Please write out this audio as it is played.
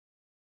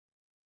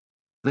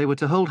They were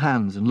to hold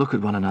hands and look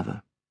at one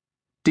another,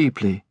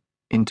 deeply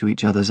into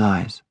each other's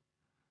eyes.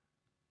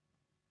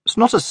 "It's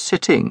not a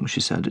sitting," she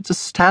said. "It's a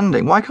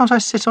standing. Why can't I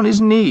sit on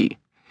his knee?"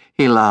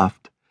 He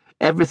laughed.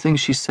 Everything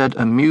she said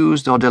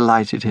amused or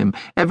delighted him.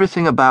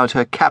 Everything about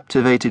her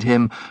captivated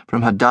him,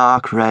 from her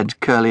dark red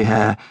curly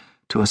hair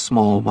to her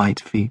small white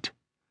feet.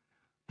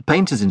 The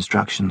painter's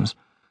instructions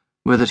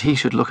were that he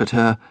should look at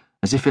her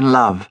as if in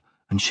love,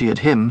 and she at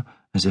him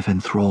as if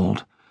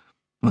enthralled.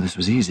 Well, this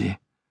was easy.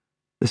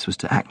 This was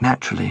to act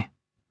naturally.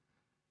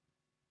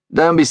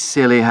 "Don't be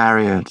silly,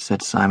 Harriet,"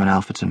 said Simon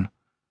Alferton.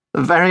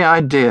 "The very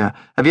idea.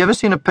 Have you ever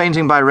seen a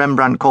painting by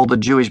Rembrandt called The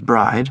Jewish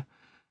Bride?"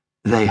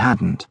 They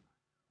hadn't.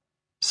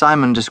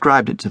 Simon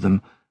described it to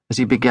them as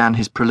he began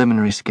his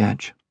preliminary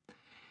sketch.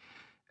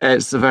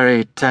 "It's a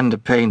very tender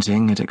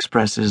painting. It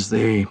expresses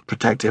the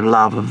protective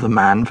love of the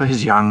man for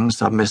his young,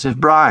 submissive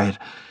bride.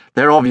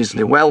 They're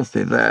obviously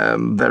wealthy, they're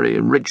very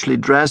richly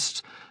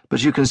dressed,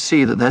 but you can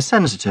see that they're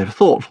sensitive,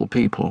 thoughtful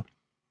people.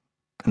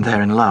 And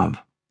they're in love."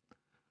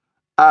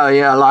 "Oh,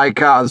 yeah,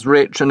 like us,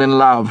 rich and in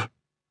love.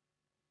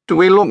 Do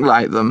we look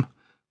like them?"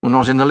 "Well,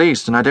 not in the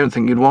least, and I don't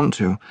think you'd want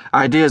to.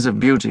 Ideas of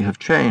beauty have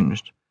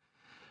changed."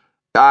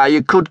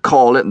 You could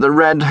call it The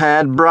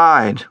Red-Haired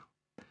Bride."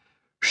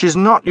 "She's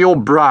not your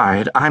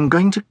bride. I'm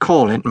going to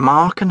call it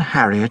Mark and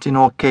Harriet in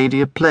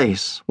Arcadia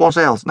Place. What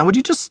else? Now, would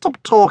you just stop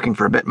talking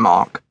for a bit,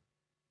 Mark?"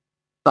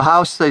 The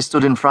house they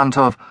stood in front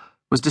of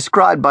was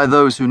described by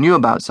those who knew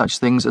about such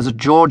things as a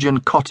Georgian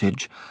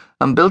cottage,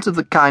 and built of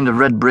the kind of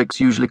red bricks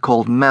usually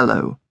called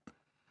mellow.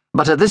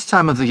 But at this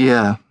time of the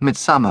year,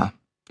 midsummer,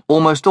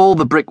 almost all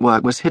the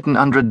brickwork was hidden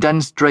under a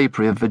dense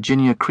drapery of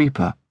Virginia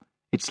creeper,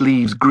 its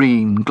leaves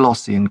green,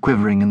 glossy, and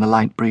quivering in the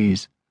light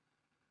breeze.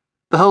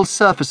 The whole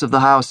surface of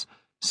the house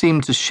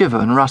seemed to shiver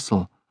and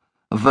rustle,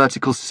 a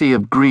vertical sea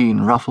of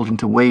green ruffled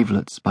into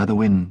wavelets by the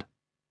wind.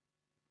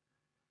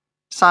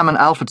 Simon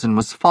Alferton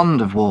was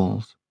fond of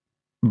walls.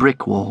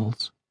 Brick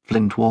walls,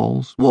 flint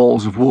walls,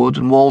 walls of wood,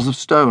 and walls of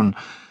stone.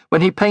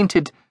 When he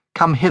painted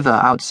Come Hither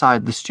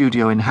outside the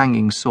studio in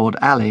Hanging Sword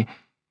Alley,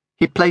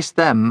 he placed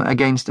them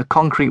against a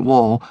concrete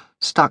wall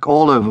stuck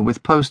all over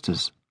with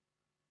posters.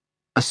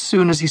 As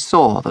soon as he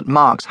saw that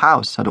Mark's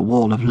house had a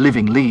wall of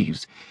living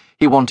leaves,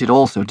 he wanted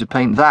also to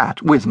paint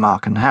that, with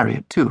Mark and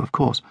Harriet too, of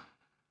course.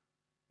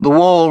 The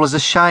wall was a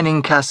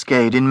shining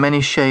cascade in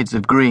many shades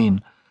of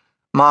green.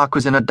 Mark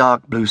was in a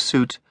dark blue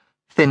suit,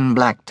 thin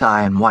black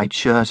tie and white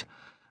shirt,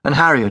 and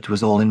Harriet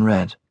was all in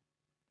red.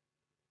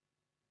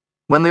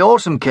 When the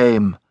autumn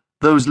came,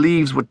 those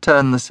leaves would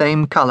turn the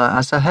same colour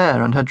as her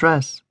hair and her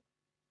dress.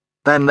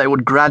 Then they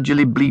would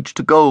gradually bleach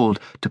to gold,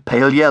 to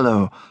pale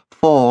yellow,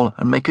 fall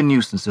and make a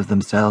nuisance of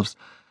themselves,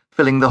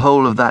 filling the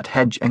whole of that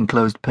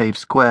hedge-enclosed paved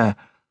square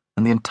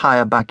and the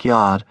entire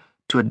backyard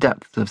to a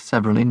depth of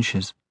several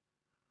inches.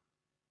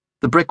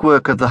 The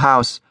brickwork of the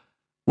house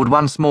would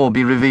once more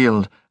be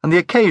revealed, and the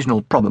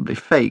occasional, probably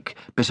fake,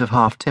 bit of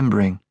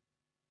half-timbering.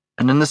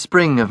 And in the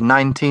spring of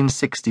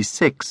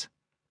 1966,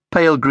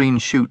 pale green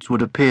shoots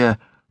would appear,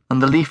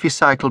 and the leafy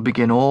cycle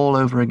begin all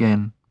over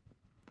again.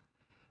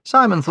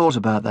 Simon thought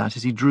about that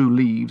as he drew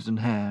leaves and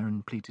hair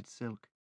and pleated silk.